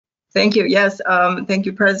Thank you. Yes, thank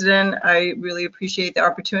you, President. I really appreciate the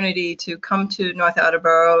opportunity to come to North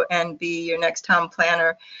Attleboro and be your next town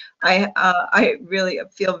planner. I really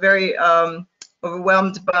feel very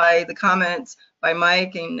overwhelmed by the comments by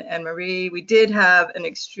Mike and Marie. We did have an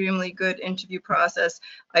extremely good interview process.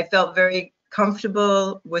 I felt very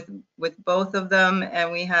comfortable with both of them,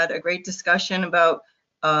 and we had a great discussion about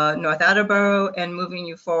North Attleboro and moving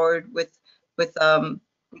you forward with the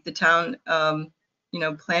town.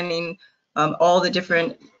 Planning all the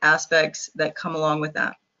different aspects that come along with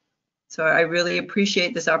that. So I really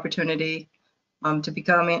appreciate this opportunity to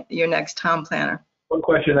become your next town planner. One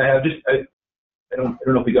question I have, I don't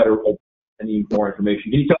know if you got any more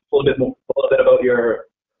information. Can you tell us a little bit about your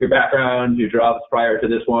background, your jobs prior to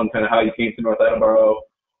this one, kind of how you came to North Attleboro,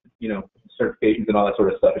 certifications and all that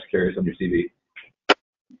sort of stuff? Just curious on your CV.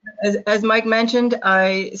 As Mike mentioned,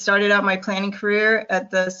 I started out my planning career at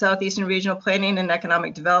the Southeastern Regional Planning and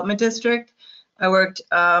Economic Development District. I worked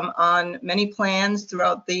on many plans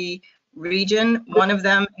throughout the region. One of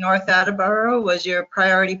them, North Attleboro, was your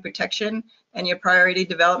priority protection and your priority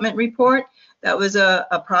development report. That was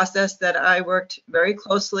a process that I worked very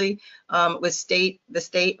closely with the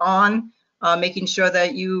state on, making sure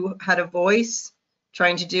that you had a voice,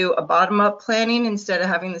 trying to do a bottom-up planning instead of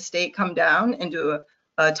having the state come down and do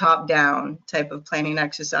a top-down type of planning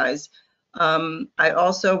exercise. I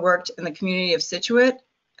also worked in the community of Scituate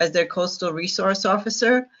as their coastal resource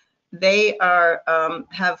officer. They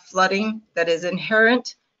have flooding that is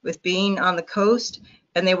inherent with being on the coast,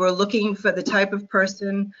 and they were looking for the type of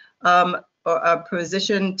person or a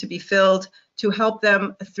position to be filled to help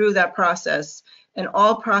them through that process. And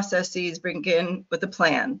all processes begin with a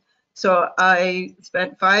plan. So I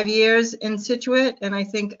spent 5 years in Scituate, and I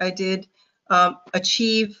think I did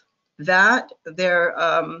achieve that. Their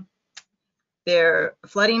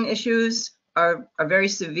flooding issues are very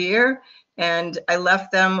severe, and I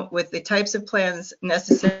left them with the types of plans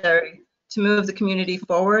necessary to move the community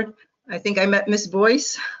forward. I think I met Ms.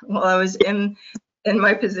 Boyce while I was in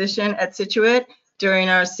my position at Scituate during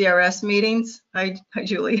our CRS meetings. Hi,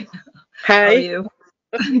 Julie. Hi. How are you?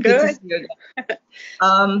 Good. Good to see you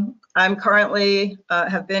again. I'm currently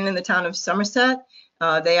have been in the town of Somerset.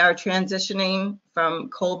 They are transitioning from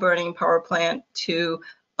coal burning power plant to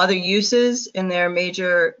other uses in their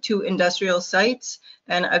major 2 industrial sites.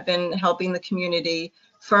 And I've been helping the community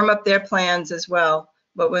firm up their plans as well.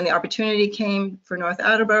 But when the opportunity came for North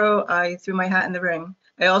Attleboro, I threw my hat in the ring.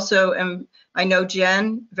 I know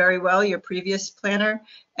Jen very well, your previous planner,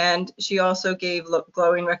 and she also gave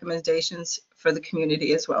glowing recommendations for the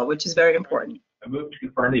community as well, which is very important. I move to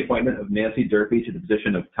confirm the appointment of Nancy Durfee to the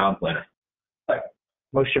position of town planner. Second.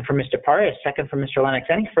 Motion from Mr. Parry, a second from Mr. Lennox.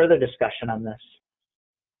 Any further discussion on this?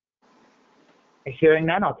 Hearing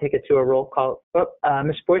none, I'll take it to a roll call.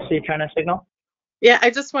 Ms. Boyce, are you trying to signal? Yeah, I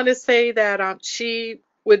just want to say that she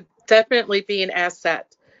would definitely be an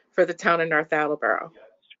asset for the town of North Attleboro.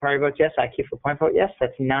 Mr. Parry votes yes. I keep for point vote yes.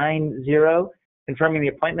 That's 9-0, confirming the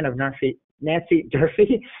appointment of Nancy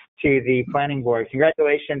Durfee to the planning board.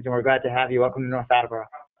 Congratulations, and we're glad to have you. Welcome to North Attleboro.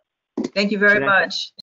 Thank you very much.